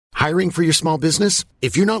Hiring for your small business?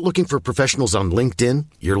 If you're not looking for professionals on LinkedIn,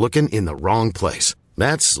 you're looking in the wrong place.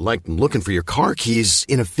 That's like looking for your car keys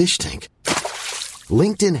in a fish tank.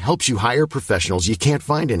 LinkedIn helps you hire professionals you can't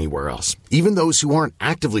find anywhere else, even those who aren't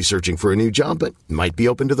actively searching for a new job but might be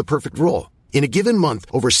open to the perfect role. In a given month,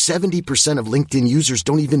 over 70% of LinkedIn users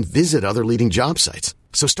don't even visit other leading job sites.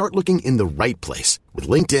 So start looking in the right place. With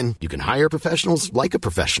LinkedIn, you can hire professionals like a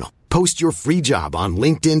professional. Post your free job on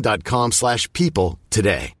linkedin.com/people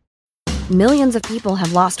today. Millions of people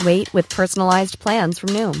have lost weight with personalized plans from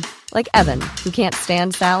Noom. Like Evan, who can't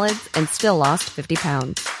stand salads and still lost 50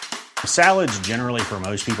 pounds. Salads generally for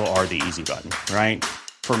most people are the easy button, right?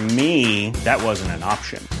 For me, that wasn't an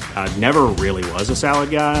option. I never really was a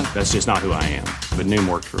salad guy. That's just not who I am. But Noom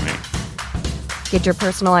worked for me. Get your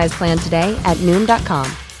personalized plan today at Noom.com.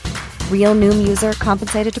 Real Noom user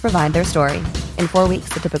compensated to provide their story. In 4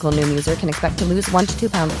 weeks, the typical Noom user can expect to lose 1 to 2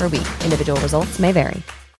 pounds per week. Individual results may vary.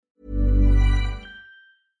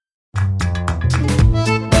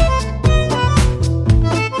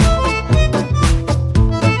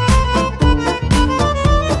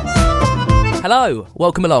 Hello,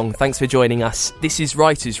 welcome along, thanks for joining us. This is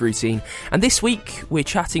Writer's Routine, and this week we're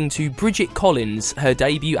chatting to Bridget Collins. Her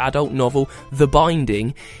debut adult novel, The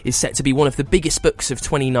Binding, is set to be one of the biggest books of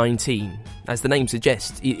 2019. As the name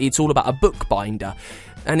suggests, it's all about a bookbinder,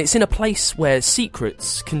 and it's in a place where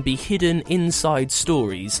secrets can be hidden inside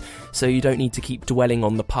stories, so you don't need to keep dwelling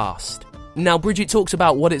on the past. Now, Bridget talks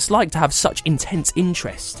about what it's like to have such intense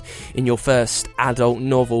interest in your first adult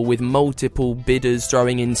novel, with multiple bidders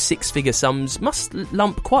throwing in six-figure sums must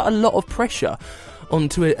lump quite a lot of pressure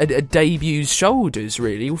onto a debut's shoulders,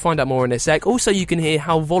 really. We'll find out more in a sec. Also, you can hear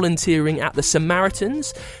how volunteering at the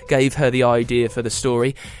Samaritans gave her the idea for the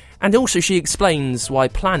story. And also she explains why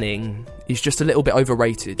planning is just a little bit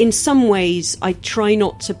overrated. In some ways, I try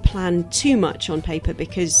not to plan too much on paper,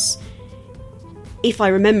 because if I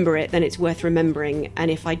remember it, then it's worth remembering,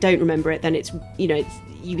 and if I don't remember it, then it's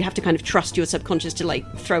you have to kind of trust your subconscious to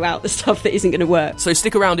throw out the stuff that isn't going to work. So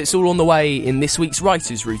stick around, it's all on the way in this week's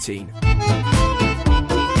Writer's Routine.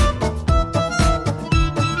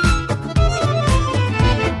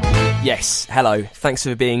 Yes, hello, thanks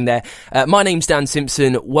for being there. My name's Dan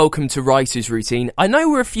Simpson, welcome to Writer's Routine. I know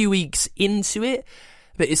we're a few weeks into it,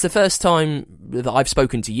 but it's the first time that I've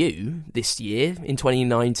spoken to you this year, in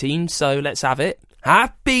 2019, so let's have it.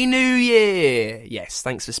 Happy New Year! Yes,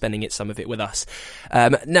 thanks for spending some of it with us.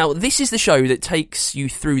 Now, this is the show that takes you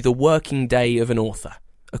through the working day of an author,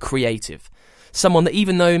 a creative. Someone that,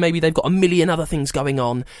 even though maybe they've got a million other things going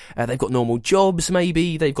on, they've got normal jobs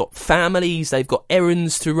maybe, they've got families, they've got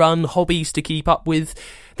errands to run, hobbies to keep up with,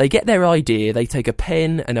 they get their idea, they take a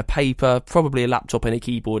pen and a paper, probably a laptop and a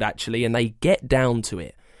keyboard actually, and they get down to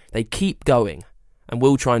it. They keep going, and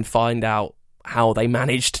we'll try and find out how they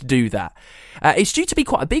managed to do that. It's due to be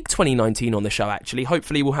quite a big 2019 on the show, actually.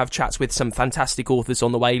 Hopefully we'll have chats with some fantastic authors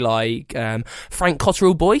on the way, like Frank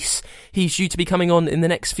Cotterill-Boyce. He's due to be coming on in the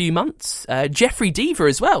next few months. Jeffrey Deaver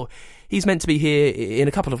as well. He's meant to be here in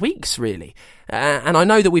a couple of weeks, really. And I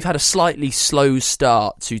know that we've had a slightly slow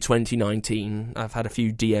start to 2019. I've had a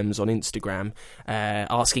few DMs on Instagram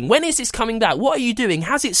asking, when is this coming back? What are you doing?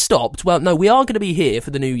 Has it stopped? Well, no, we are going to be here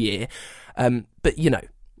for the new year. But,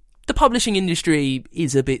 the publishing industry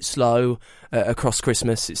is a bit slow across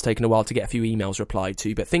Christmas. It's taken a while to get a few emails replied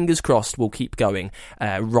to, but fingers crossed we'll keep going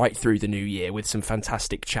right through the new year with some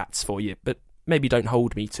fantastic chats for you. But maybe don't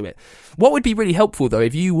hold me to it. What would be really helpful, though,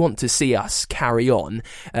 if you want to see us carry on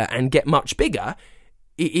and get much bigger,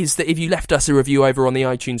 is that if you left us a review over on the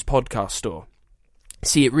iTunes podcast store.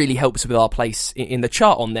 See, it really helps with our place in the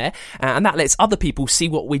chart on there, and that lets other people see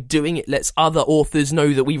what we're doing. It lets other authors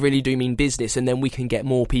know that we really do mean business, and then we can get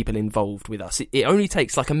more people involved with us. It only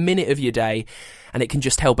takes like a minute of your day, and it can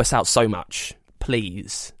just help us out so much.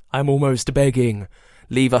 Please, I'm almost begging.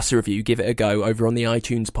 Leave us a review, give it a go over on the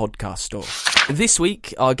iTunes podcast store. This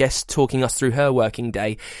week, our guest talking us through her working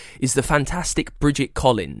day is the fantastic Bridget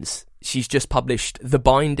Collins. She's just published The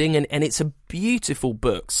Binding, and it's a beautiful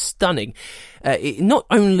book, stunning. Not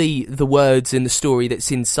only the words and the story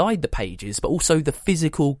that's inside the pages, but also the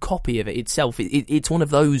physical copy of it itself. It's one of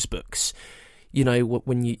those books,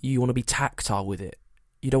 when you want to be tactile with it.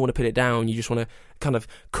 You don't want to put it down, you just want to kind of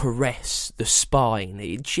caress the spine.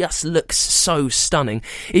 It just looks so stunning.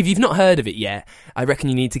 If you've not heard of it yet, I reckon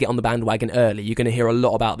you need to get on the bandwagon early. You're going to hear a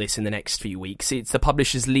lot about this in the next few weeks. It's the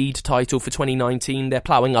publisher's lead title for 2019. They're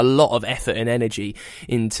ploughing a lot of effort and energy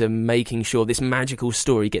into making sure this magical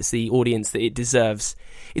story gets the audience that it deserves.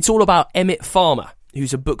 It's all about Emmett Farmer,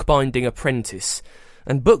 who's a bookbinding apprentice.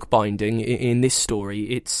 And bookbinding in this story,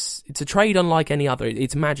 it's a trade unlike any other.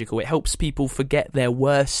 It's magical. It helps people forget their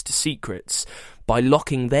worst secrets by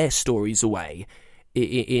locking their stories away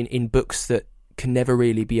in books that can never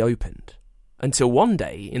really be opened. Until one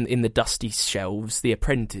day, in the dusty shelves, the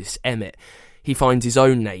apprentice, Emmett, he finds his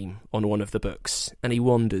own name on one of the books, and he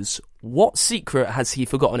wonders, what secret has he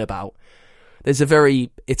forgotten about? There's a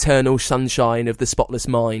very eternal sunshine of the spotless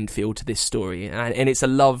mind feel to this story, and it's a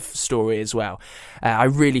love story as well. I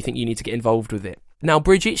really think you need to get involved with it. Now,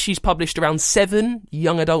 Bridget, she's published around 7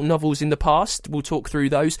 young adult novels in the past. We'll talk through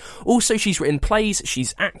those. Also, she's written plays,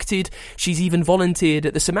 she's acted, she's even volunteered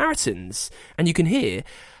at the Samaritans. And you can hear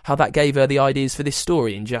how that gave her the ideas for this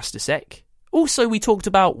story in just a sec. Also, we talked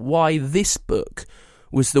about why this book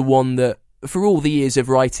was the one that, for all the years of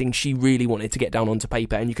writing, she really wanted to get down onto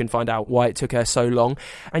paper, and you can find out why it took her so long.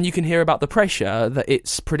 And you can hear about the pressure that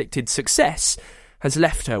its predicted success has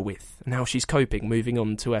left her with, and how she's coping, moving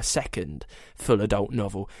on to her second full adult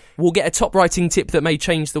novel. We'll get a top writing tip that may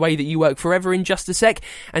change the way that you work forever in just a sec,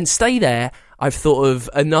 and stay there. I've thought of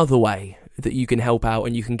another way that you can help out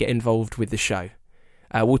and you can get involved with the show.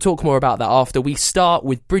 We'll talk more about that after. We start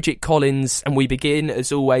with Bridget Collins, and we begin,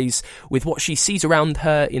 as always, with what she sees around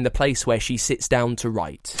her in the place where she sits down to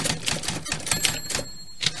write.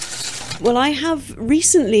 Well, I have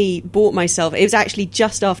recently bought myself, it was actually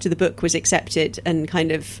just after the book was accepted, and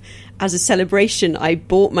kind of as a celebration, I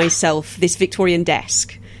bought myself this Victorian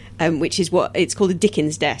desk, which is what it's called, a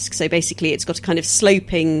Dickens desk. So basically it's got a kind of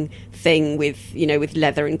sloping thing with, with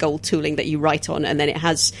leather and gold tooling that you write on, and then it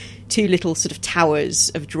has 2 little sort of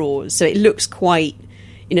towers of drawers. So it looks quite,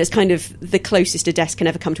 it's kind of the closest a desk can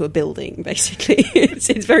ever come to a building, basically.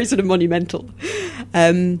 It's very sort of monumental.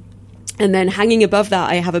 And then hanging above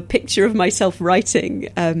that, I have a picture of myself writing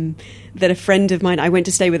that a friend of mine, I went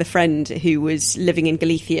to stay with a friend who was living in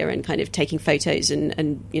Galicia and kind of taking photos and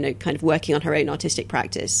kind of working on her own artistic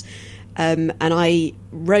practice. And I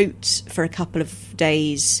wrote for a couple of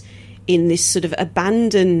days in this sort of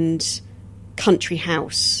abandoned country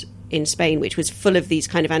house in Spain, which was full of these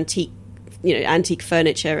kind of antique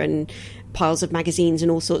furniture and piles of magazines and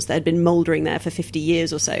all sorts that had been mouldering there for 50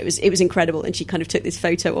 years or so. It was incredible, and she kind of took this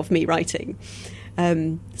photo of me writing.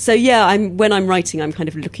 So yeah, when I'm writing, I'm kind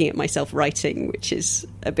of looking at myself writing, which is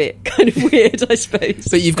a bit kind of weird, I suppose.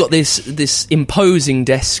 But you've got this imposing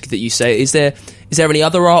desk that you say. Is there any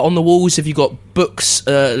other art on the walls? Have you got books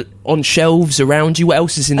on shelves around you? What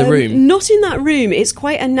else is in the room? Not in that room. It's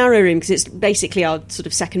quite a narrow room because it's basically our sort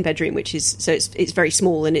of second bedroom, which is so it's very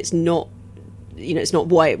small, and it's not. It's not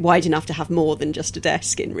wide enough to have more than just a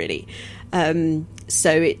desk in, really. So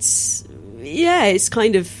it's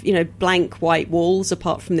kind of, blank white walls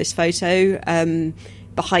apart from this photo.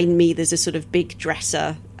 Behind me, there's a sort of big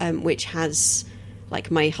dresser, which has like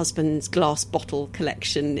my husband's glass bottle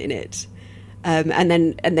collection in it. And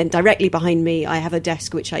then directly behind me, I have a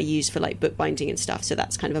desk which I use for like bookbinding and stuff. So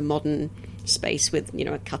that's kind of a modern space with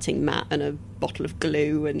a cutting mat and a bottle of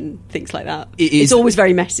glue and things like that. It's always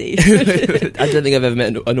very messy. I don't think I've ever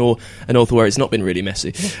met an author where it's not been really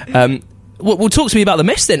messy. Well, talk to me about the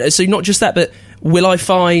mess then. So not just that, but will I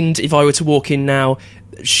find, if I were to walk in now,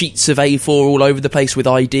 sheets of A4 all over the place with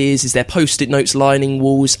ideas? Is there post-it notes lining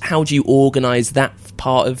walls? How do you organise that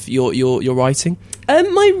part of your writing?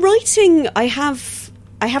 My writing, I have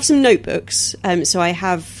some notebooks. So I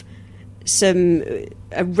have some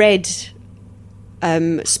red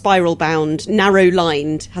spiral-bound,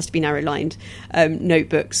 narrow-lined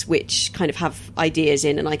notebooks, which kind of have ideas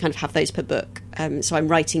in, and I kind of have those per book. So I'm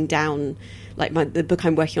writing down, like the book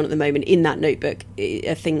I'm working on at the moment, in that notebook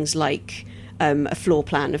are things like a floor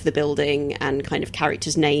plan of the building and kind of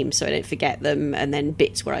characters' names so I don't forget them, and then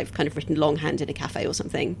bits where I've kind of written longhand in a cafe or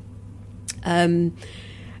something. And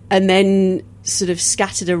then sort of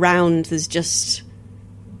scattered around, there's just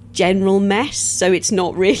general mess, so it's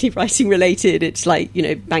not really writing related. It's like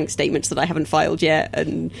bank statements that I haven't filed yet,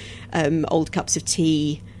 and old cups of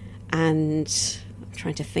tea, and I'm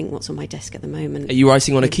trying to think what's on my desk at the moment. Are you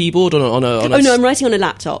writing on a keyboard on a Oh no, I'm writing on a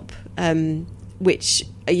laptop, which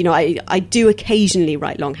I do occasionally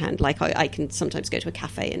write longhand. Like I can sometimes go to a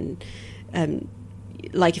cafe and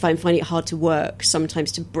like if I'm finding it hard to work,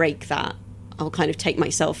 sometimes to break that, I'll kind of take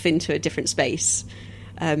myself into a different space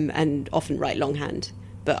and often write longhand.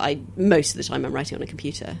 But most of the time I'm writing on a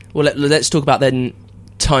computer. Well, let's talk about then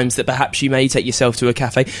times that perhaps you may take yourself to a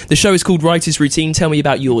cafe. The show is called Writer's Routine. Tell me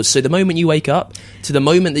about yours. So the moment you wake up to the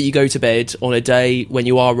moment that you go to bed on a day when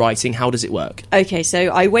you are writing, how does it work? Okay, so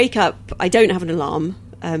I wake up. I don't have an alarm.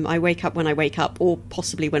 I wake up when I wake up, or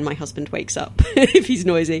possibly when my husband wakes up, if he's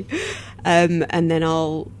noisy. And then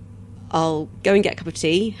I'll go and get a cup of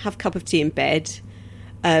tea, have a cup of tea in bed.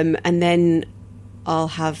 And then I'll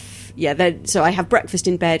have, so I have breakfast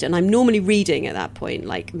in bed, and I'm normally reading at that point.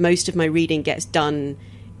 Like, most of my reading gets done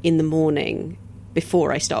in the morning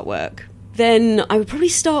before I start work. Then I would probably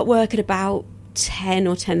start work at about 10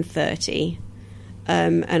 or 10:30,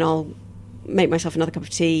 and I'll make myself another cup of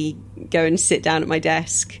tea, go and sit down at my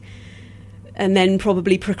desk, and then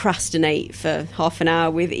probably procrastinate for half an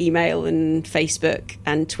hour with email and Facebook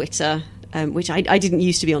and Twitter, which I didn't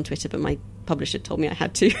used to be on Twitter, but my publisher told me I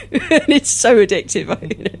had to. And it's so addictive.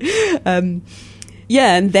 And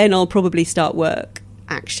then I'll probably start work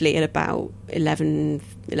actually at about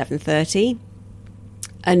 11:30.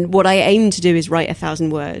 And what I aim to do is write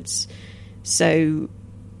 1,000 words. So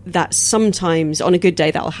that sometimes, on a good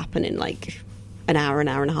day, that'll happen in like an hour and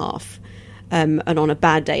a half. And on a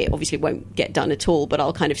bad day, it obviously won't get done at all, but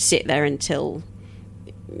I'll kind of sit there until,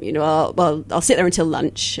 I'll sit there until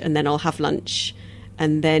lunch, and then I'll have lunch.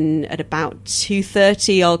 And then at about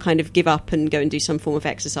 2:30, I'll kind of give up and go and do some form of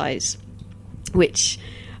exercise, which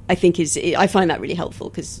I think I find that really helpful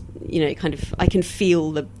because, I can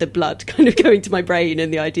feel the blood kind of going to my brain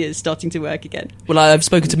and the ideas starting to work again. Well, I've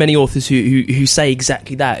spoken to many authors who say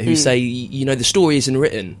exactly that, who say, the story isn't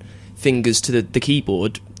written fingers to the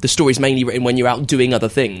keyboard. The story's mainly written when you're out doing other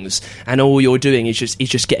things, and all you're doing is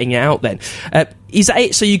just getting it out then. Is that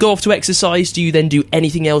it? So you go off to exercise, do you then do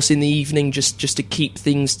anything else in the evening just to keep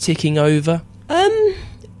things ticking over?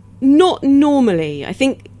 Not normally. I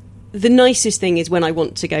think the nicest thing is when I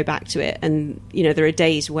want to go back to it, and there are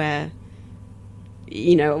days where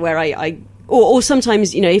I or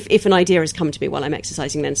sometimes if an idea has come to me while I'm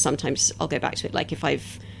exercising, then sometimes I'll go back to it, like if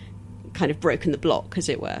I've kind of broken the block, as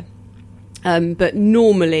it were. But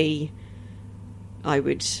normally I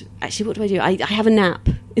would actually, what do? I have a nap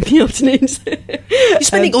in the afternoons. You're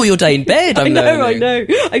spending all your day in bed. I know.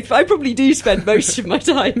 I probably do spend most of my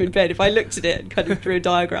time in bed if I looked at it and kind of drew a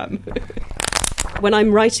diagram. When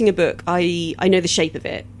I'm writing a book, I know the shape of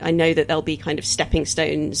it. I know that there'll be kind of stepping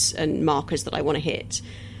stones and markers that I want to hit.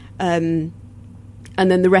 And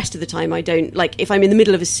then the rest of the time I don't, like if I'm in the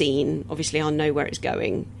middle of a scene, obviously I'll know where it's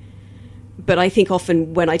going. But I think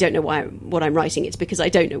often when I don't know what I'm writing, it's because I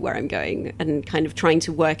don't know where I'm going, and kind of trying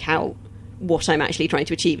to work out what I'm actually trying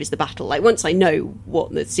to achieve is the battle. Like once I know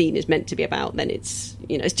what the scene is meant to be about, then it's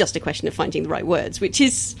just a question of finding the right words, which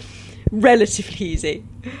is relatively easy.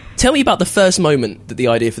 Tell me about the first moment that the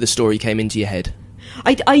idea for the story came into your head.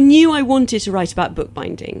 I knew I wanted to write about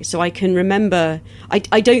bookbinding, so I can remember. I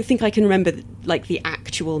don't think I can remember like the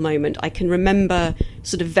actual moment. I can remember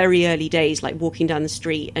sort of very early days, like walking down the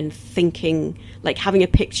street and thinking, like having a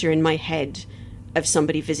picture in my head of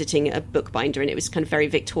somebody visiting a bookbinder, and it was kind of very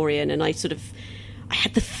Victorian, and I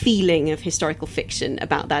had the feeling of historical fiction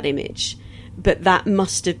about that image. But that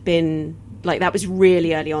must have been like, that was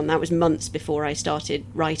really early on. That was months before I started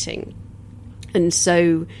writing, and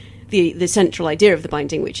so. The central idea of the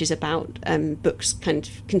binding, which is about books kind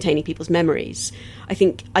of containing people's memories, I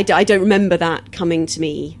think I don't remember that coming to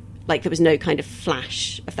me, like there was no kind of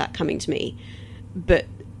flash of that coming to me. But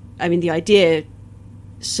I mean, the idea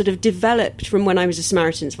sort of developed from when I was a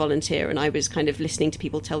Samaritans volunteer, and I was kind of listening to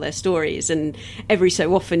people tell their stories, and every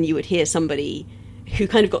so often you would hear somebody who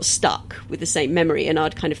kind of got stuck with the same memory, and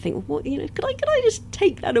I'd kind of think, well, what, could I just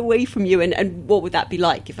take that away from you, and what would that be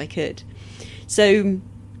like if I could? So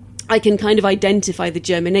I can kind of identify the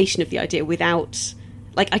germination of the idea without,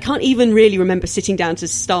 like, I can't even really remember sitting down to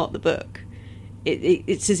start the book.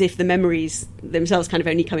 It's as if the memories themselves kind of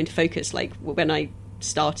only come into focus, like, when I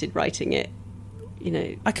started writing it,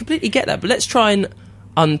 I completely get that, but let's try and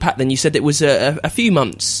unpack then. You said it was a few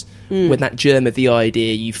months when that germ of the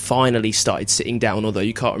idea, you finally started sitting down, although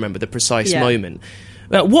you can't remember the precise moment.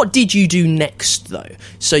 What did you do next, though?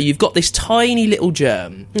 So you've got this tiny little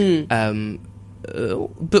germ,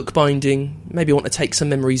 bookbinding, maybe you want to take some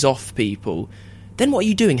memories off people. Then what are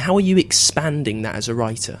you doing? How are you expanding that as a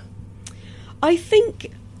writer? I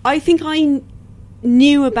think I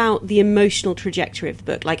knew about the emotional trajectory of the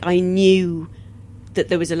book. Like, I knew that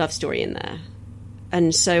there was a love story in there.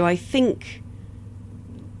 And so I think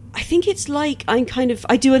it's like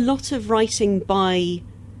I do a lot of writing by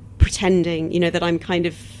pretending, that I'm kind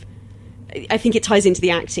of, I think it ties into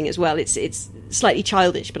the acting as well. It's slightly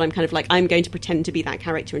childish, but I'm kind of like, I'm going to pretend to be that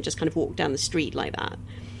character and just kind of walk down the street like that.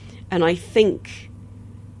 And I think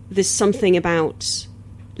there's something about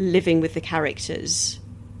living with the characters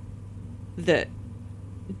that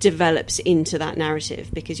develops into that narrative,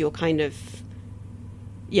 because you're kind of,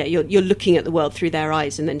 you're looking at the world through their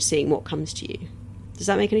eyes and then seeing what comes to you. Does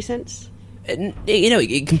that make any sense?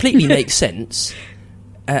 It completely makes sense.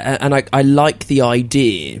 And I like the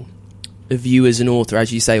idea of you as an author,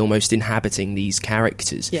 as you say, almost inhabiting these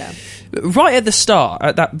characters. Yeah. Right at the start,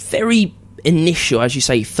 at that very initial, as you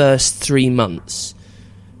say, first 3 months,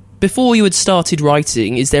 before you had started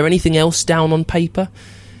writing, is there anything else down on paper?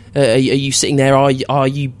 Are you sitting there, are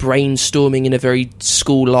you brainstorming in a very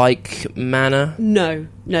school-like manner? No,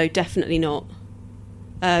 definitely not.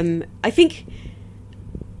 I think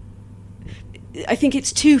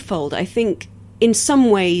it's twofold. I think in some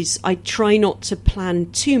ways I try not to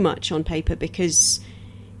plan too much on paper, because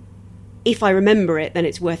if I remember it, then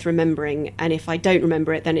it's worth remembering, and if I don't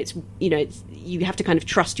remember it, then it's you have to kind of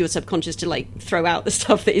trust your subconscious to like throw out the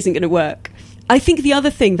stuff that isn't going to work. I think the other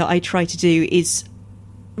thing that I try to do is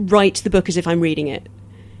write the book as if I'm reading it,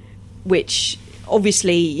 which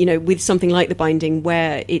obviously, with something like The Binding,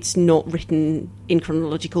 where it's not written in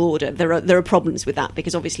chronological order, there are problems with that,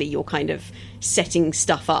 because obviously you're kind of setting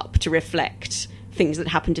stuff up to reflect things that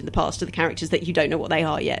happened in the past to the characters that you don't know what they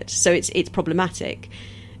are yet. So it's problematic.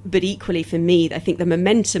 But equally for me, I think the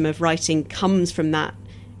momentum of writing comes from that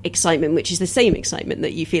excitement, which is the same excitement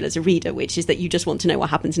that you feel as a reader, which is that you just want to know what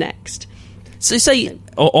happens next. So say,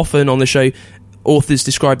 often on the show, authors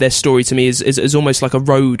describe their story to me as almost like a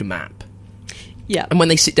road map. Yeah. And when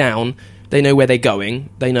they sit down, they know where they're going,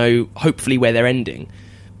 they know hopefully where they're ending,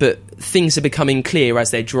 but things are becoming clear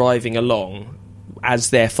as they're driving along, as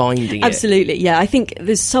they're finding Absolutely, yeah. I think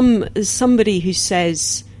there's somebody who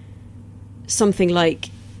says something like,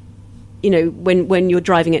 when you're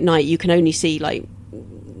driving at night, you can only see like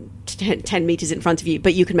 10 meters in front of you,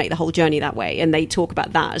 but you can make the whole journey that way. And they talk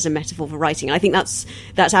about that as a metaphor for writing. And I think that's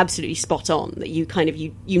absolutely spot on, that you kind of,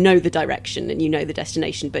 you know the direction and you know the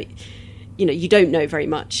destination, but you don't know very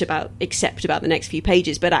much except about the next few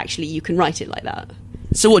pages, but actually you can write it like that.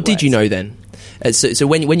 So what did you know then? So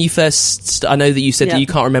when you first, I know that you said that you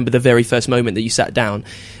can't remember the very first moment that you sat down,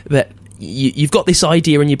 but you've got this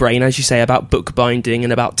idea in your brain, as you say, about bookbinding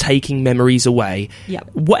and about taking memories away. Yep.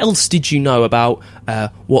 What else did you know about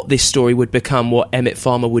what this story would become, what Emmett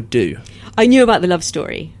Farmer would do? I knew about the love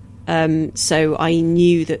story. So I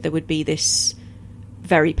knew that there would be this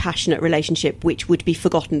very passionate relationship which would be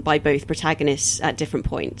forgotten by both protagonists at different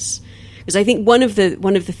points. Because I think one of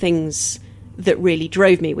the things that really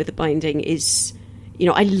drove me with The Binding is,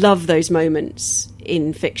 I love those moments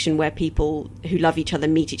in fiction where people who love each other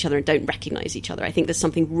meet each other and don't recognise each other. I think there's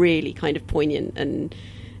something really kind of poignant and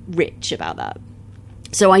rich about that.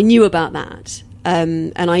 So I knew about that,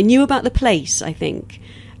 and I knew about the place, I think,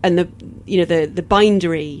 and the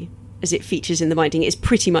bindery as it features in The Binding is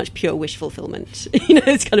pretty much pure wish fulfillment.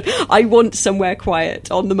 It's kind of, I want somewhere quiet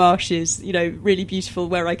on the marshes, really beautiful,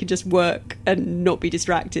 where I could just work and not be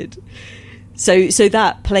distracted. So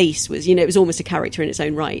that place was, it was almost a character in its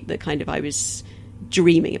own right, that kind of I was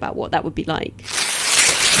dreaming about what that would be like.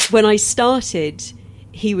 When I started,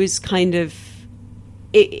 he was kind of,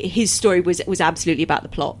 his story was absolutely about the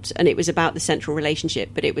plot, and it was about the central relationship,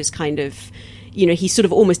 but it was kind of, he sort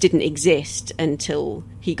of almost didn't exist until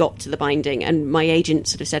he got to The Binding. And my agent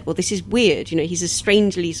sort of said, well, this is weird. He's a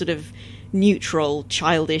strangely sort of neutral,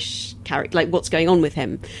 childish character. Like, what's going on with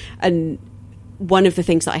him? And one of the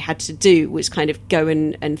things that I had to do was kind of go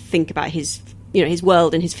and think about his, his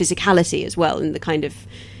world and his physicality as well, and the kind of,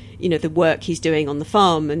 the work he's doing on the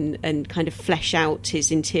farm, and kind of flesh out his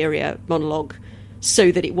interior monologue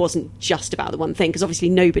so that it wasn't just about the one thing. Because obviously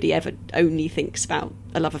nobody ever only thinks about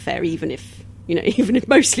a love affair, even if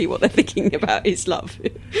mostly what they're thinking about is love.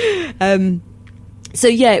 So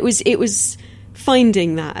yeah, it was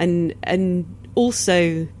finding that, and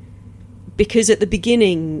also because at the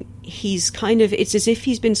beginning he's kind of, it's as if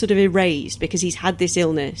he's been sort of erased because he's had this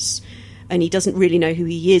illness and he doesn't really know who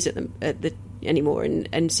he is anymore,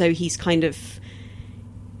 and so he's kind of,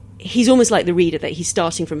 he's almost like the reader, that he's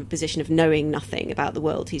starting from a position of knowing nothing about the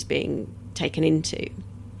world he's being taken into.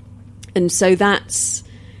 And so that's,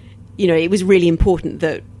 it was really important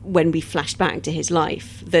that when we flashed back to his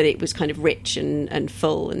life, that it was kind of rich and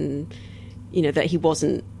full, and that he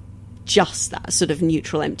wasn't just that sort of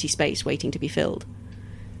neutral empty space waiting to be filled.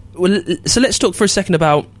 Well, so let's talk for a second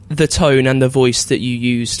about the tone and the voice that you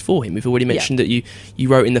used for him. We've already mentioned that you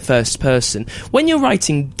wrote in the first person. When you're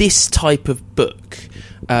writing this type of book,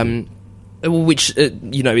 which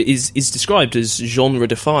is described as genre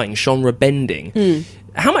defying, genre bending,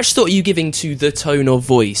 how much thought are you giving to the tone of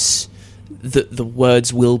voice that the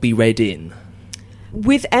words will be read in?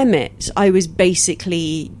 With Emmett, I was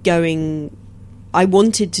basically I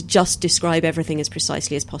wanted to just describe everything as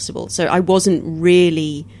precisely as possible. So I wasn't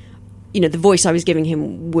really, the voice I was giving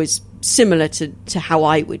him was similar to how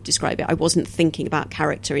I would describe it. I wasn't thinking about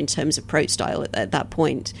character in terms of prose style at that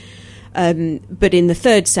point. But in the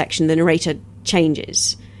third section, the narrator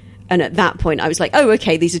changes. And at that point, I was like, oh,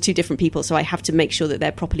 okay, these are two different people, so I have to make sure that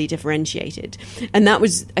they're properly differentiated. And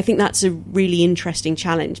I think that's a really interesting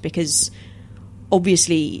challenge, because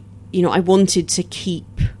obviously, I wanted to keep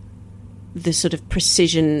the sort of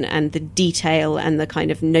precision and the detail and the kind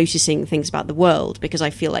of noticing things about the world, because I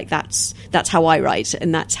feel like that's how I write,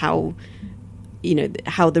 and that's how,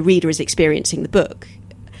 how the reader is experiencing the book.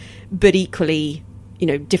 But equally,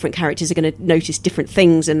 different characters are going to notice different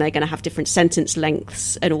things, and they're going to have different sentence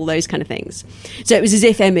lengths and all those kind of things. So it was as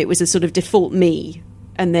if Emmett was a sort of default me,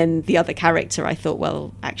 and then the other character, I thought,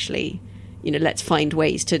 well, actually, let's find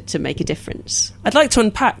ways to make a difference. I'd like to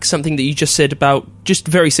unpack something that you just said about just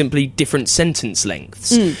very simply different sentence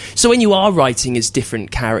lengths. So when you are writing as different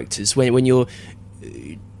characters, when you're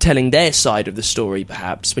telling their side of the story,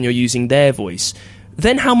 perhaps, when you're using their voice,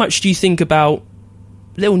 then how much do you think about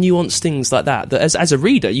little nuanced things like that as a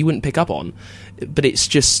reader you wouldn't pick up on, but it's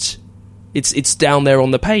just it's down there on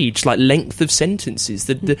the page, like length of sentences,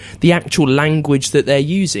 the actual language that they're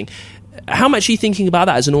using? How much are you thinking about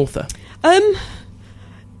that as an author?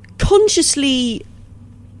 Consciously,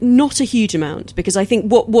 not a huge amount, because I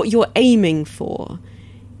think what you're aiming for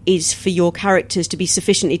is for your characters to be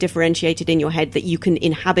sufficiently differentiated in your head that you can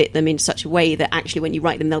inhabit them in such a way that actually when you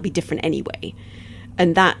write them they'll be different anyway.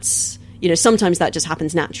 And that's, sometimes that just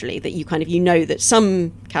happens naturally, that you kind of, that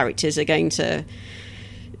some characters are going to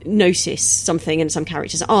notice something and some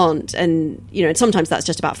characters aren't, and and sometimes that's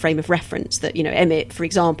just about frame of reference, that Emmett, for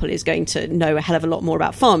example, is going to know a hell of a lot more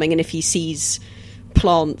about farming, and if he sees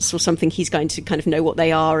plants or something, he's going to kind of know what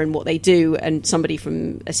they are and what they do, and somebody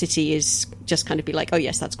from a city is just kind of be like, oh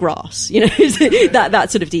yes, that's grass, that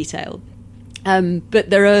sort of detail. But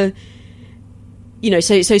there are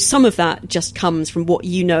so some of that just comes from what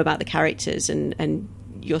you know about the characters and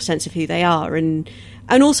your sense of who they are, and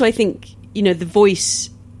also I think the voice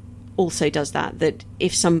also does that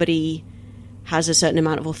if somebody has a certain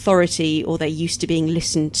amount of authority, or they're used to being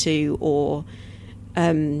listened to, or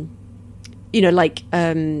like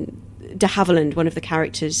de Havilland, one of the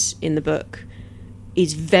characters in the book,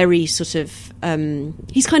 is very sort of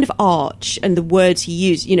he's kind of arch, and the words he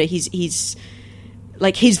used, he's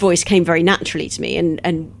like, his voice came very naturally to me,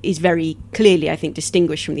 and is very clearly, I think,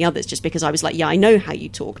 distinguished from the others, just because I was like, yeah, I know how you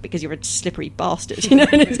talk, because you're a slippery bastard,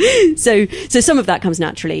 so some of that comes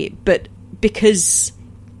naturally, but because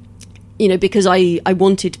I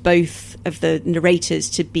wanted both of the narrators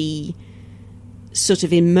to be sort of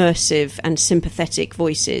immersive and sympathetic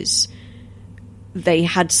voices, they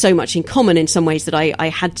had so much in common in some ways that I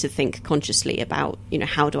had to think consciously about,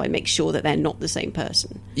 how do I make sure that they're not the same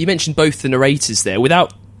person. You mentioned both the narrators there,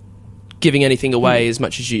 without giving anything away as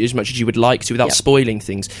much as you would like to, without spoiling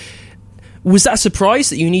things. Was that a surprise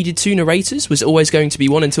that you needed two narrators? Was it always going to be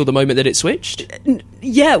one until the moment that it switched?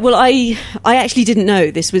 Yeah, well, I actually didn't know.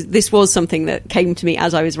 This was something that came to me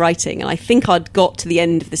as I was writing, and I think I'd got to the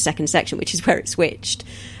end of the second section, which is where it switched,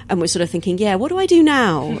 and was sort of thinking, yeah, what do I do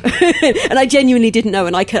now? And I genuinely didn't know,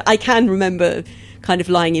 and I can remember kind of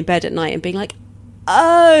lying in bed at night and being like,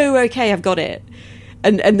 oh, okay, I've got it.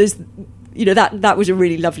 And there's, that was a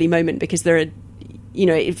really lovely moment, because there are,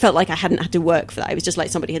 it felt like I hadn't had to work for that. It was just like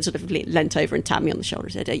somebody had sort of leant over and tapped me on the shoulder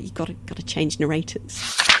and said, hey, you've got to change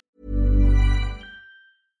narrators.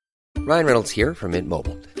 Ryan Reynolds here from Mint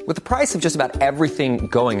Mobile. With the price of just about everything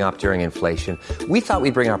going up during inflation, we thought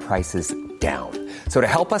we'd bring our prices down. So to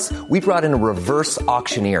help us, we brought in a reverse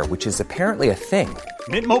auctioneer, which is apparently a thing.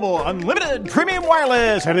 Mint Mobile Unlimited Premium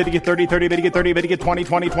Wireless. How to get 30, 30, bit to get 30, bit to get 20,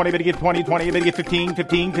 20, 20, bit to get 20, 20, bit to get 15,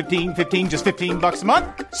 15, 15, 15, just $15 a month?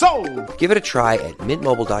 Sold! Give it a try at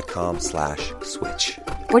mintmobile.com/switch.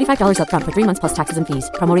 $45 up front for 3 months plus taxes and fees.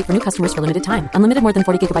 Promo rate for new customers for limited time. Unlimited more than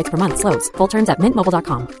 40 gigabytes per month. Slows full terms at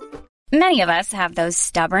mintmobile.com. Many of us have those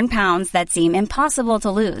stubborn pounds that seem impossible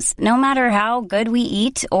to lose, no matter how good we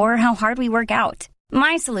eat or how hard we work out.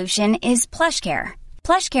 My solution is PlushCare.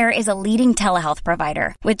 PlushCare is a leading telehealth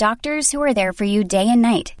provider with doctors who are there for you day and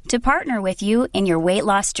night to partner with you in your weight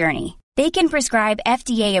loss journey. They can prescribe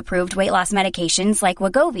FDA-approved weight loss medications like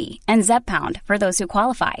Wegovy and Zepbound for those who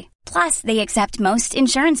qualify. Plus, they accept most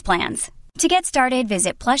insurance plans. To get started,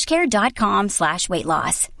 visit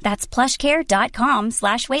plushcare.com/weightloss. That's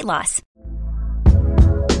plushcare.com/weightloss.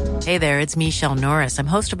 Hey there, it's Michelle Norris. I'm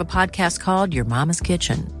host of a podcast called Your Mama's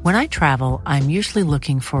Kitchen. When I travel, I'm usually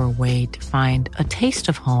looking for a way to find a taste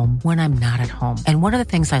of home when I'm not at home. And one of the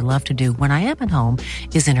things I love to do when I am at home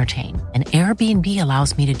is entertain. And Airbnb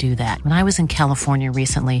allows me to do that. When I was in California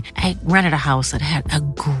recently, I rented a house that had a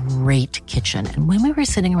great kitchen. And when we were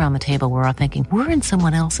sitting around the table, we were all thinking, we're in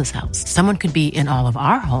someone else's house. Someone could be in all of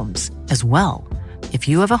our homes as well. If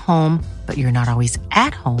you have a home, but you're not always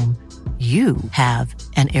at home, you have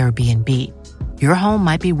an Airbnb. Your home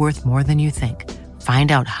might be worth more than you think.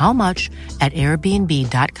 Find out how much at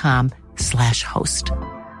airbnb.com/host.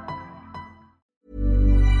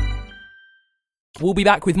 We'll be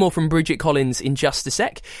back with more from Bridget Collins in just a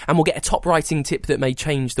sec, and we'll get a top writing tip that may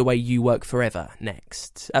change the way you work forever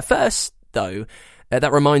next. First, though,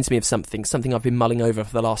 that reminds me of something I've been mulling over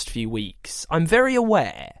for the last few weeks. I'm very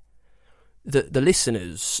aware that the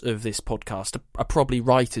listeners of this podcast are probably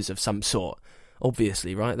writers of some sort.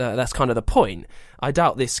 Obviously, right? That's kind of the point. I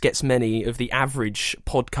doubt this gets many of the average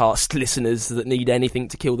podcast listeners that need anything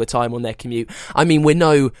to kill the time on their commute. I mean, we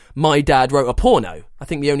know my dad wrote a porno. I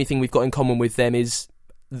think the only thing we've got in common with them is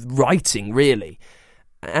writing, really.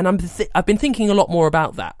 And I've been thinking a lot more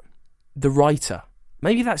about that. The writer.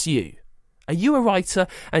 Maybe that's you. Are you a writer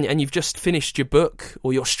and you've just finished your book,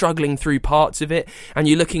 or you're struggling through parts of it and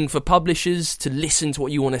you're looking for publishers to listen to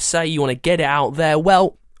what you want to say, you want to get it out there?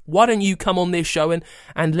 Well, why don't you come on this show and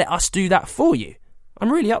let us do that for you?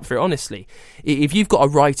 I'm really up for it, honestly. If you've got a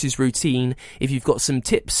writer's routine, if you've got some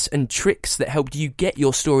tips and tricks that helped you get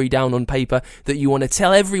your story down on paper that you want to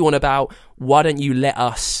tell everyone about, why don't you let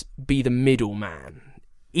us be the middleman?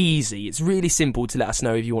 Easy. It's really simple to let us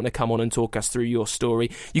know if you want to come on and talk us through your story.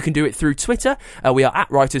 You can do it through Twitter. We are at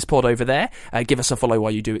WritersPod over there. Give us a follow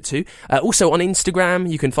while you do it too. Also on Instagram,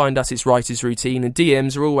 you can find us. It's Writers Routine, and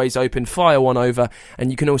DMs are always open. Fire one over, and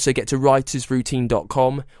you can also get to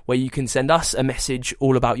writersroutine.com, where you can send us a message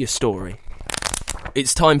all about your story.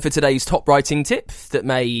 It's time for today's top writing tip that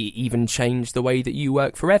may even change the way that you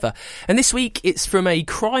work forever. And this week, it's from a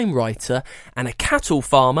crime writer and a cattle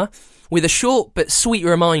farmer, with a short but sweet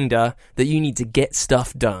reminder that you need to get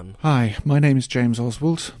stuff done. Hi, my name is James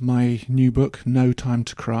Oswald. My new book, No Time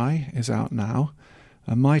to Cry, is out now.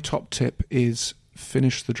 And my top tip is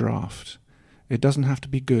finish the draft. It doesn't have to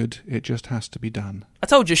be good, it just has to be done. I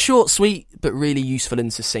told you, short, sweet, but really useful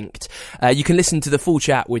and succinct. You can listen to the full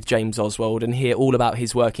chat with James Oswald and hear all about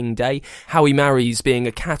his working day, how he marries being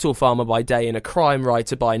a cattle farmer by day and a crime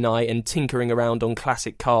writer by night, and tinkering around on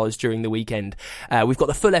classic cars during the weekend. We've got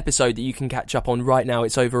the full episode that you can catch up on right now.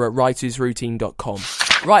 It's over at writersroutine.com.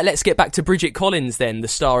 Right, let's get back to Bridget Collins then, the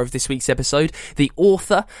star of this week's episode, the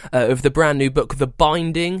author of the brand new book, The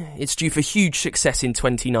Binding. It's due for huge success in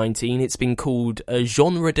 2019. It's been called a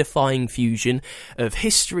genre-defying fusion of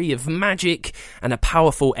history, of magic, and a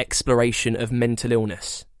powerful exploration of mental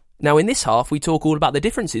illness. Now, in this half, we talk all about the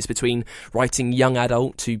differences between writing young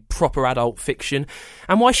adult to proper adult fiction,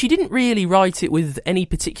 and why she didn't really write it with any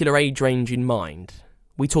particular age range in mind.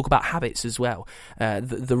 We talk about habits as well,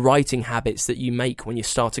 the writing habits that you make when you're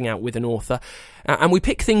starting out with an author. And we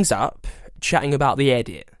pick things up, chatting about the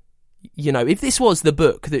edit. You know, if this was the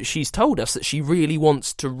book that she's told us that she really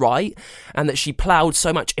wants to write, and that she ploughed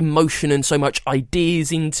so much emotion and so much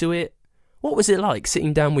ideas into it, what was it like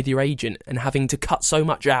sitting down with your agent and having to cut so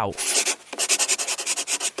much out?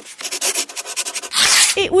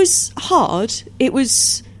 It was hard. It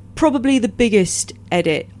was probably the biggest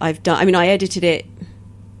edit I've done. I mean, I edited it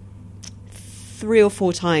 3 or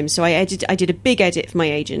 4 times. So I did a big edit for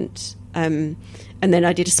my agent, and then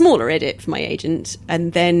I did a smaller edit for my agent,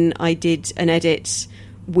 and then I did an edit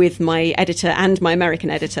with my editor and my American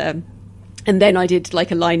editor, and then I did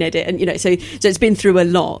like a line edit, and so it's been through a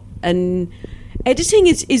lot. And editing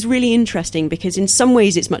is really interesting, because in some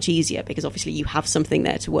ways it's much easier because obviously you have something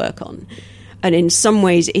there to work on, and in some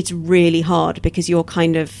ways it's really hard because you're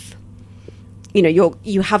kind of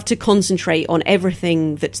you have to concentrate on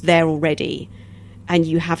everything that's there already. And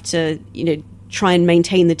you have to, try and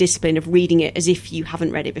maintain the discipline of reading it as if you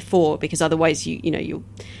haven't read it before, because otherwise, the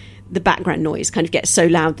background noise kind of gets so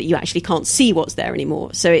loud that you actually can't see what's there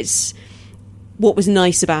anymore. So what was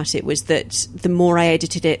nice about it was that the more I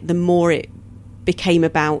edited it, the more it became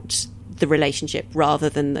about the relationship rather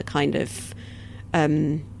than the kind of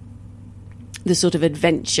the sort of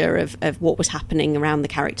adventure of what was happening around the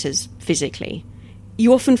characters physically.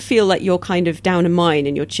 You often feel like you're kind of down a mine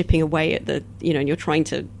and you're chipping away at the, and you're trying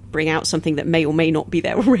to bring out something that may or may not be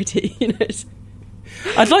there already.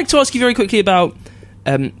 I'd like to ask you very quickly about,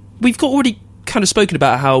 we've already kind of spoken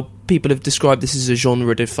about how people have described this as a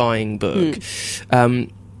genre-defying book.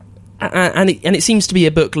 And it seems to be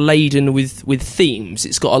a book laden with themes.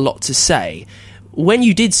 It's got a lot to say. When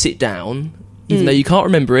you did sit down, even though you can't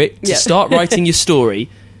remember it, to start writing your story,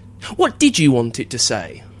 what did you want it to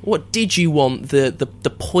say? What did you want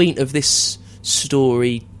the point of this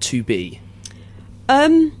story to be?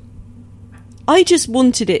 I just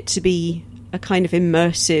wanted it to be a kind of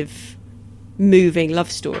immersive, moving love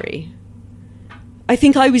story. I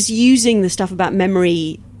think I was using the stuff about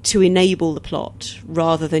memory to enable the plot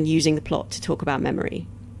rather than using the plot to talk about memory.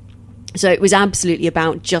 So it was absolutely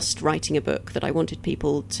about just writing a book that I wanted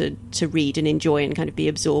people to read and enjoy and kind of be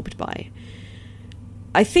absorbed by.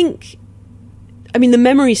 The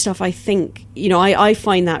memory stuff, I think, I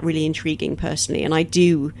find that really intriguing personally, and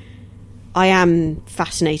I am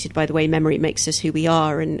fascinated by the way memory makes us who we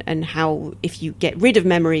are, and how if you get rid of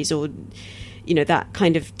memories, or, that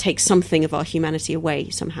kind of takes something of our humanity away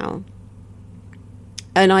somehow.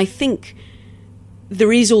 And I think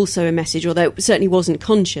there is also a message, although it certainly wasn't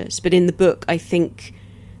conscious, but in the book, I think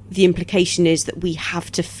the implication is that we have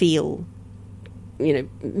to feel,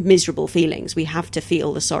 miserable feelings. We have to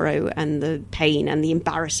feel the sorrow and the pain and the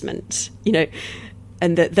embarrassment,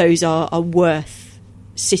 and that those are worth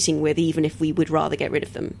sitting with, even if we would rather get rid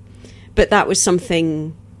of them. But that was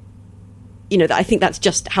something, that I think that's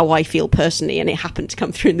just how I feel personally, and it happened to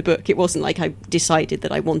come through in the book. It wasn't like I decided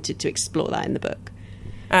that I wanted to explore that in the book.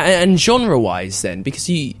 And genre-wise then, because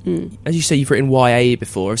as you say, you've written YA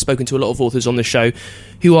before. I've spoken to a lot of authors on the show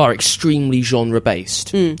who are extremely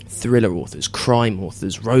genre-based. Thriller authors, crime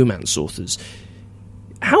authors, romance authors.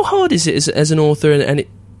 How hard is it as an author and it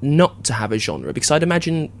not to have a genre? Because I'd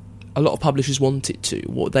imagine a lot of publishers want it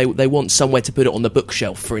to. They want somewhere to put it on the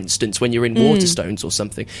bookshelf, for instance, when you're in Waterstones or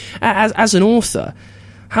something. As an author,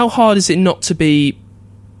 how hard is it not to be...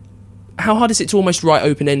 How hard is it to almost write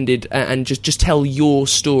open-ended and just tell your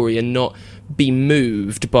story and not be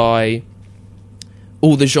moved by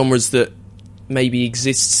all the genres that maybe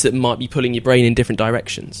exists that might be pulling your brain in different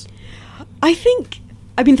directions?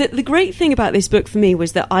 The great thing about this book for me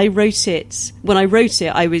was that when I wrote it,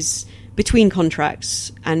 I was between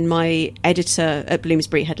contracts and my editor at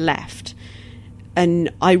Bloomsbury had left.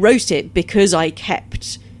 And I wrote it because I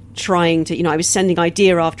kept trying to, I was sending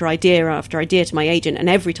idea after idea after idea to my agent, and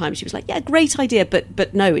every time she was like, yeah, great idea,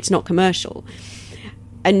 but no, it's not commercial.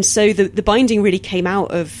 And so the binding really came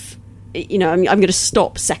out of, I'm going to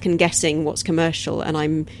stop second guessing what's commercial, and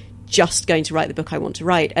I'm just going to write the book I want to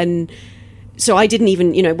write. And so I didn't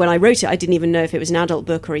even, when I wrote it, I didn't even know if it was an adult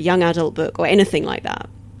book or a young adult book or anything like that.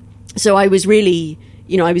 So I was really,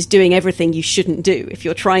 I was doing everything you shouldn't do if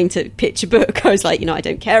you're trying to pitch a book. I was like, I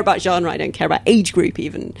don't care about genre, I don't care about age group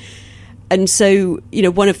even. And so,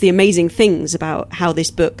 one of the amazing things about how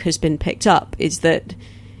this book has been picked up is that,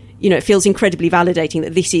 it feels incredibly validating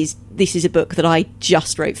that this is a book that I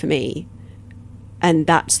just wrote for me. And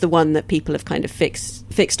that's the one that people have kind of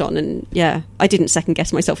fixed on. And yeah, I didn't second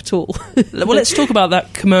guess myself at all. Well, let's talk about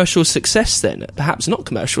that commercial success then. Perhaps not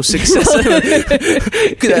commercial success.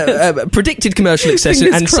 Predicted commercial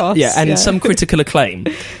success and some critical acclaim.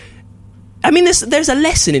 There's a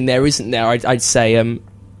lesson in there, isn't there? I'd say. And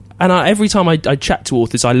every time I chat to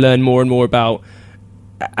authors, I learn more and more about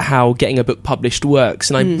how getting a book published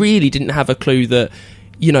works. And I really didn't have a clue that,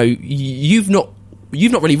 you've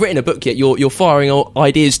not really written a book yet. You're firing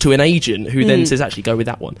ideas to an agent who then says, actually, go with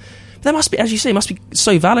that one. But that must be, as you say, it must be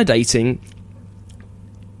so validating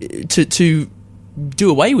to do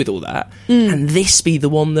away with all that and this be the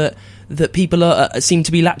one that people seem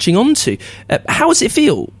to be latching onto. How does it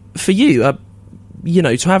feel for you,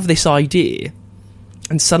 to have this idea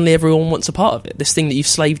and suddenly everyone wants a part of it, this thing that you've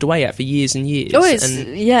slaved away at for years and years? Oh,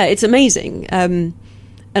 it's amazing. And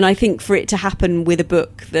I think for it to happen with a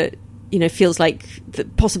book that, feels like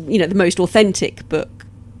the most authentic book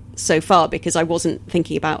so far, because I wasn't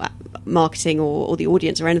thinking about marketing or the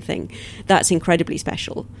audience or anything, that's incredibly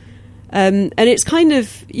special. And it's kind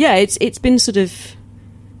of, it's been sort of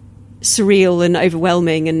surreal and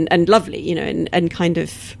overwhelming and lovely, and kind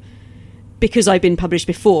of, because I've been published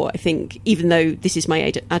before, I think, even though this is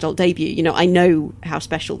my adult debut, I know how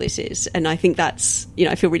special this is. And I think that's,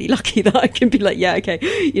 I feel really lucky that I can be like, yeah, okay,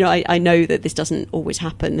 I know that this doesn't always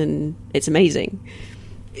happen, and it's amazing.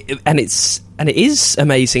 And it is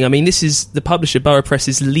amazing. This is the publisher, Borough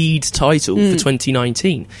Press's lead title for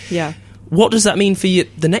 2019. Yeah. What does that mean for you,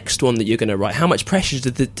 the next one that you're going to write? How much pressure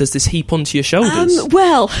does this heap onto your shoulders?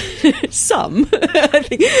 Well, some.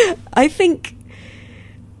 I think.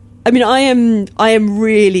 I am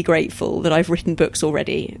really grateful that I've written books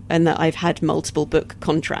already and that I've had multiple book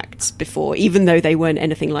contracts before, even though they weren't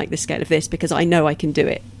anything like the scale of this, because I know I can do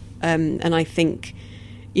it. And I think,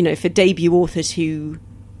 for debut authors who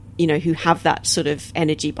have that sort of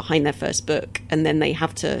energy behind their first book, and then they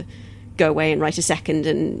have to go away and write a second,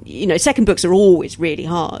 and, second books are always really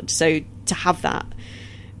hard. So to have that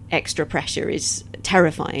extra pressure is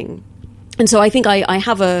terrifying. And so I think I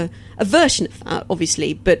have a version of that,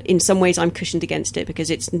 obviously, but in some ways I'm cushioned against it because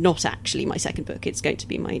it's not actually my second book. It's going to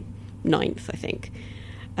be my 9th, I think.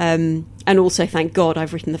 And also, thank God,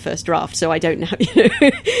 I've written the first draft, so I don't know.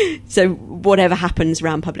 So whatever happens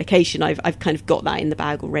around publication, I've kind of got that in the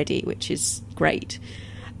bag already, which is great.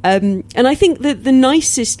 And I think that the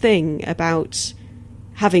nicest thing about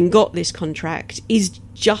having got this contract is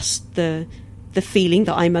just the feeling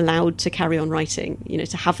that I'm allowed to carry on writing,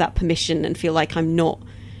 to have that permission and feel like I'm not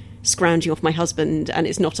scrounging off my husband and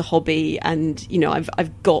it's not a hobby, and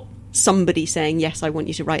I've got somebody saying, yes, I want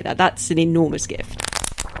you to write that. That's an enormous gift.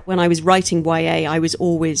 When I was writing YA, I was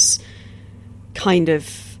always kind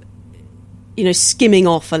of skimming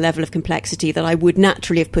off a level of complexity that I would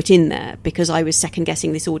naturally have put in there because I was second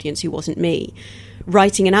guessing this audience who wasn't me.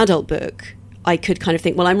 Writing an adult book, I could kind of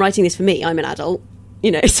think, well, I'm writing this for me, I'm an adult,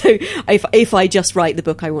 so if I just write the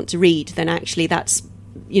book I want to read, then actually that's,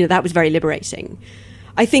 that was very liberating.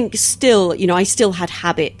 I think still, I still had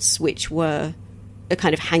habits which were a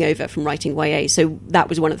kind of hangover from writing YA, so that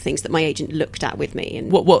was one of the things that my agent looked at with me.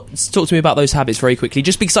 And what talk to me about those habits very quickly,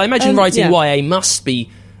 just because I imagine writing YA must be,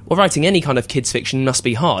 or writing any kind of kids fiction must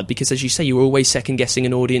be hard, because as you say, you're always second guessing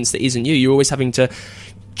an audience that isn't you. You're always having to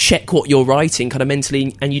check what you're writing kind of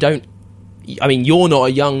mentally, and you're not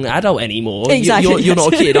a young adult anymore. Exactly. You're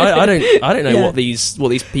not a kid. I don't know what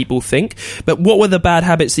these people think. But what were the bad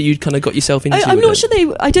habits that you'd kind of got yourself into? I'm not sure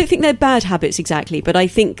I don't think they're bad habits exactly, but I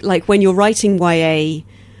think like when you're writing YA,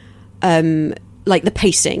 like the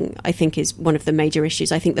pacing, I think is one of the major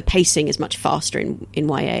issues. I think the pacing is much faster in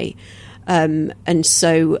YA. And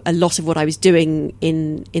so a lot of what I was doing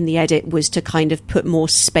in the edit was to kind of put more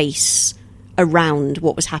space around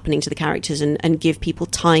what was happening to the characters and give people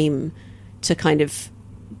time to kind of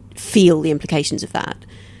feel the implications of that.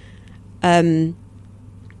 And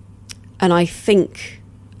I think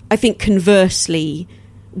conversely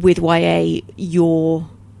with YA,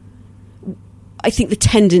 I think the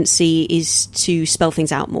tendency is to spell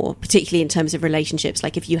things out more, particularly in terms of relationships.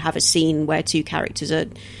 Like if you have a scene where two characters are,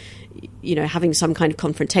 having some kind of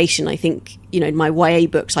confrontation, I think, in my YA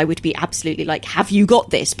books, I would be absolutely like, have you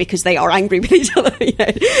got this? Because they are angry with each other.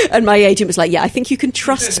 And my agent was like, yeah, I think you can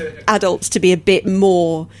trust adults to be a bit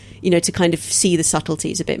more, to kind of see the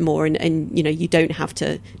subtleties a bit more. And you don't have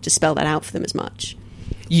to spell that out for them as much.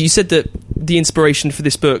 You said that the inspiration for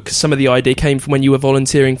this book, some of the idea came from when you were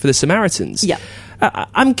volunteering for the Samaritans. Yeah.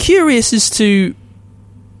 I'm curious as to,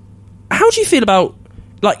 how do you feel about,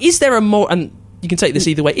 like, is there a more, and you can take this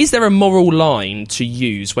either way, is there a moral line to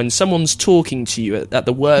use when someone's talking to you at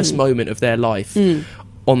the worst moment of their life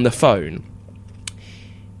on the phone?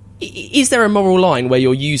 Is there a moral line where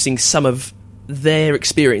you're using some of their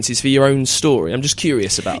experiences for your own story? I'm just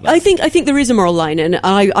curious about that. I think there is a moral line, and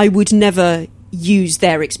I would never use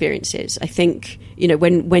their experiences. I think,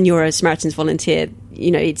 when you're a Samaritans volunteer,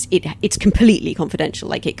 it's completely confidential,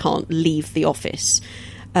 like it can't leave the office.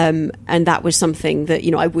 And that was something that,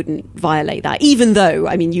 I wouldn't violate that, even though,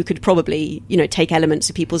 you could probably, take elements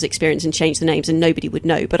of people's experience and change the names and nobody would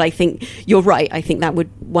know. But I think you're right. I think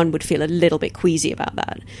one would feel a little bit queasy about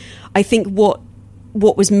that. I think what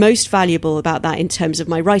was most valuable about that in terms of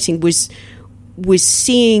my writing was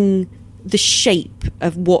seeing the shape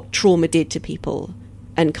of what trauma did to people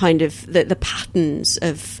and kind of the patterns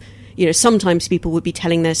of, sometimes people would be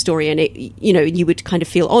telling their story and it, you would kind of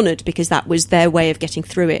feel honoured because that was their way of getting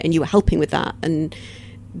through it and you were helping with that, and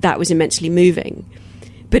that was immensely moving.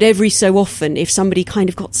 But every so often, if somebody kind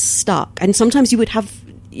of got stuck, and sometimes you would have,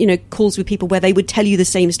 calls with people where they would tell you the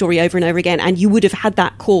same story over and over again, and you would have had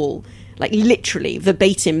that call, like literally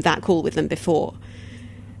verbatim that call with them before.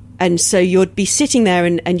 And so you'd be sitting there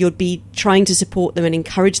and you'd be trying to support them and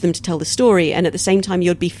encourage them to tell the story, and at the same time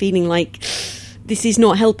you'd be feeling like this is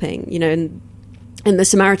not helping, and the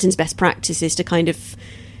Samaritans' best practice is to kind of,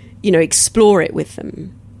 explore it with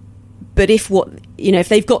them. But if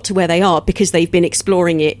they've got to where they are because they've been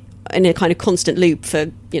exploring it in a kind of constant loop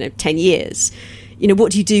for, 10 years,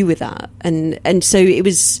 what do you do with that? And so it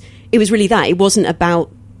was really that. It wasn't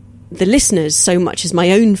about the listeners so much as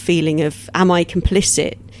my own feeling of, am I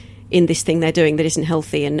complicit in this thing they're doing that isn't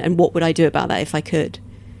healthy, and what would I do about that if I could?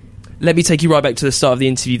 Let me take you right back to the start of the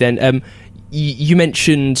interview then. You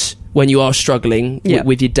mentioned when you are struggling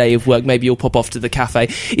with your day of work, maybe you'll pop off to the cafe.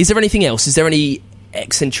 Is there anything else? Is there any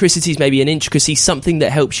eccentricities, maybe an intricacy, something that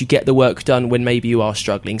helps you get the work done when maybe you are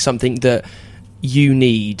struggling, something that you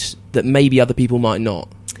need that maybe other people might not?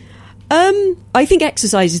 I think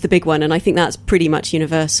exercise is the big one, and I think that's pretty much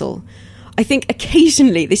universal. I think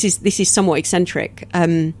occasionally, this is somewhat eccentric,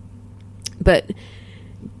 but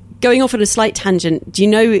going off on a slight tangent, do you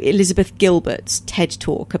know Elizabeth Gilbert's TED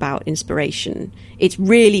Talk about inspiration?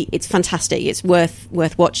 It's fantastic. It's worth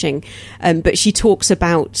watching. But she talks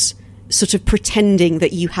about sort of pretending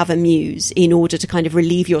that you have a muse in order to kind of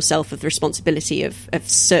relieve yourself of the responsibility of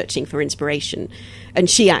searching for inspiration. And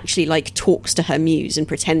she actually like talks to her muse and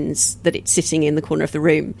pretends that it's sitting in the corner of the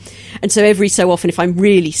room. And so every so often, if I'm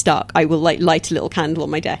really stuck, I will like light a little candle on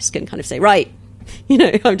my desk and kind of say, right, you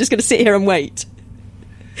know, I'm just going to sit here and wait.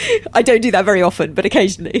 I don't do that very often, but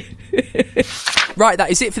occasionally. Right, that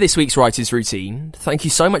is it for this week's Writer's Routine. Thank you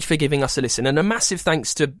so much for giving us a listen, and a massive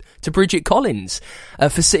thanks to Bridget Collins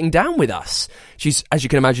for sitting down with us. She's, as you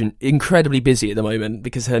can imagine, incredibly busy at the moment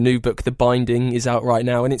because her new book, The Binding, is out right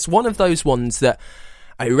now, and it's one of those ones that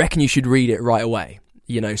I reckon you should read it right away,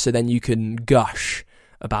 you know, so then you can gush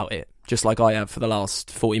about it, just like I have for the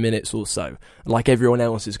last 40 minutes or so, like everyone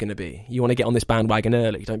else is going to be. You want to get on this bandwagon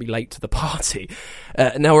early, don't be late to the party.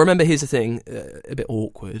 Now, remember, here's the thing, a bit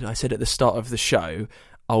awkward. I said at the start of the show,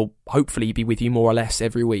 I'll hopefully be with you more or less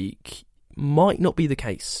every week. Might not be the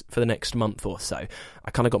case for the next month or so.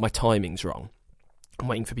 I kind of got my timings wrong. I'm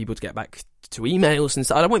waiting for people to get back to emails and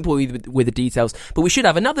stuff. I won't bore you with the details, but we should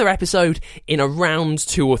have another episode in around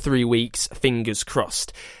 2 or 3 weeks, fingers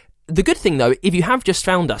crossed. The good thing, though, if you have just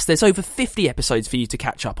found us, there's over 50 episodes for you to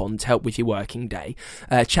catch up on to help with your working day.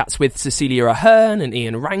 Chats with Cecilia Ahern and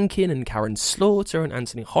Ian Rankin and Karen Slaughter and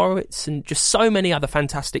Anthony Horowitz and just so many other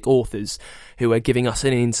fantastic authors who are giving us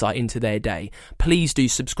an insight into their day. Please do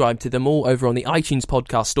subscribe to them all over on the iTunes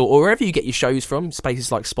podcast store or wherever you get your shows from, spaces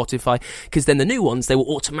like Spotify, because then the new ones, they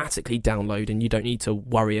will automatically download and you don't need to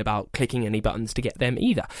worry about clicking any buttons to get them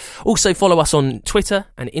either. Also, follow us on Twitter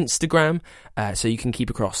and Instagram so you can keep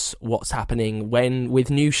across what's happening when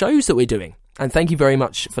with new shows that we're doing. And thank you very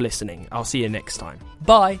much for listening. I'll see you next time.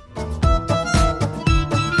 Bye.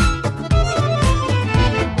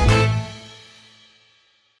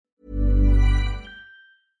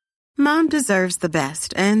 Mom deserves the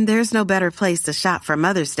best, and there's no better place to shop for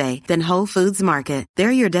Mother's Day than Whole Foods Market.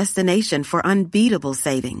 They're your destination for unbeatable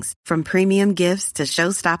savings, from premium gifts to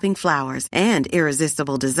show-stopping flowers and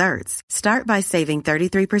irresistible desserts. Start by saving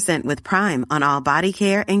 33% with Prime on all body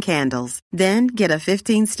care and candles. Then get a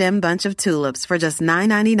 15-stem bunch of tulips for just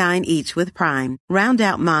 $9.99 each with Prime. Round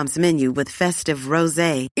out Mom's menu with festive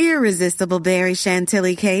rosé, irresistible berry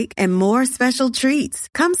chantilly cake, and more special treats.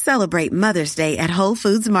 Come celebrate Mother's Day at Whole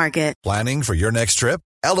Foods Market. Planning for your next trip?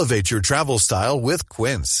 Elevate your travel style with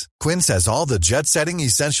Quince. Quince has all the jet-setting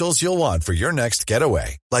essentials you'll want for your next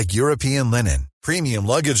getaway, like European linen, premium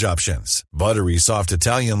luggage options, buttery soft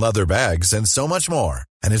Italian leather bags, and so much more.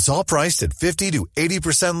 And it's all priced at 50 to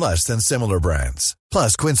 80% less than similar brands.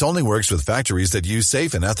 Plus, Quince only works with factories that use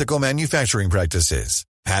safe and ethical manufacturing practices.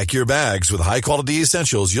 Pack your bags with high-quality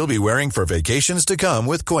essentials you'll be wearing for vacations to come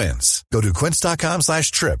with Quince. Go to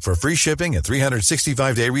quince.com/trip for free shipping and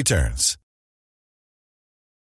 365-day returns.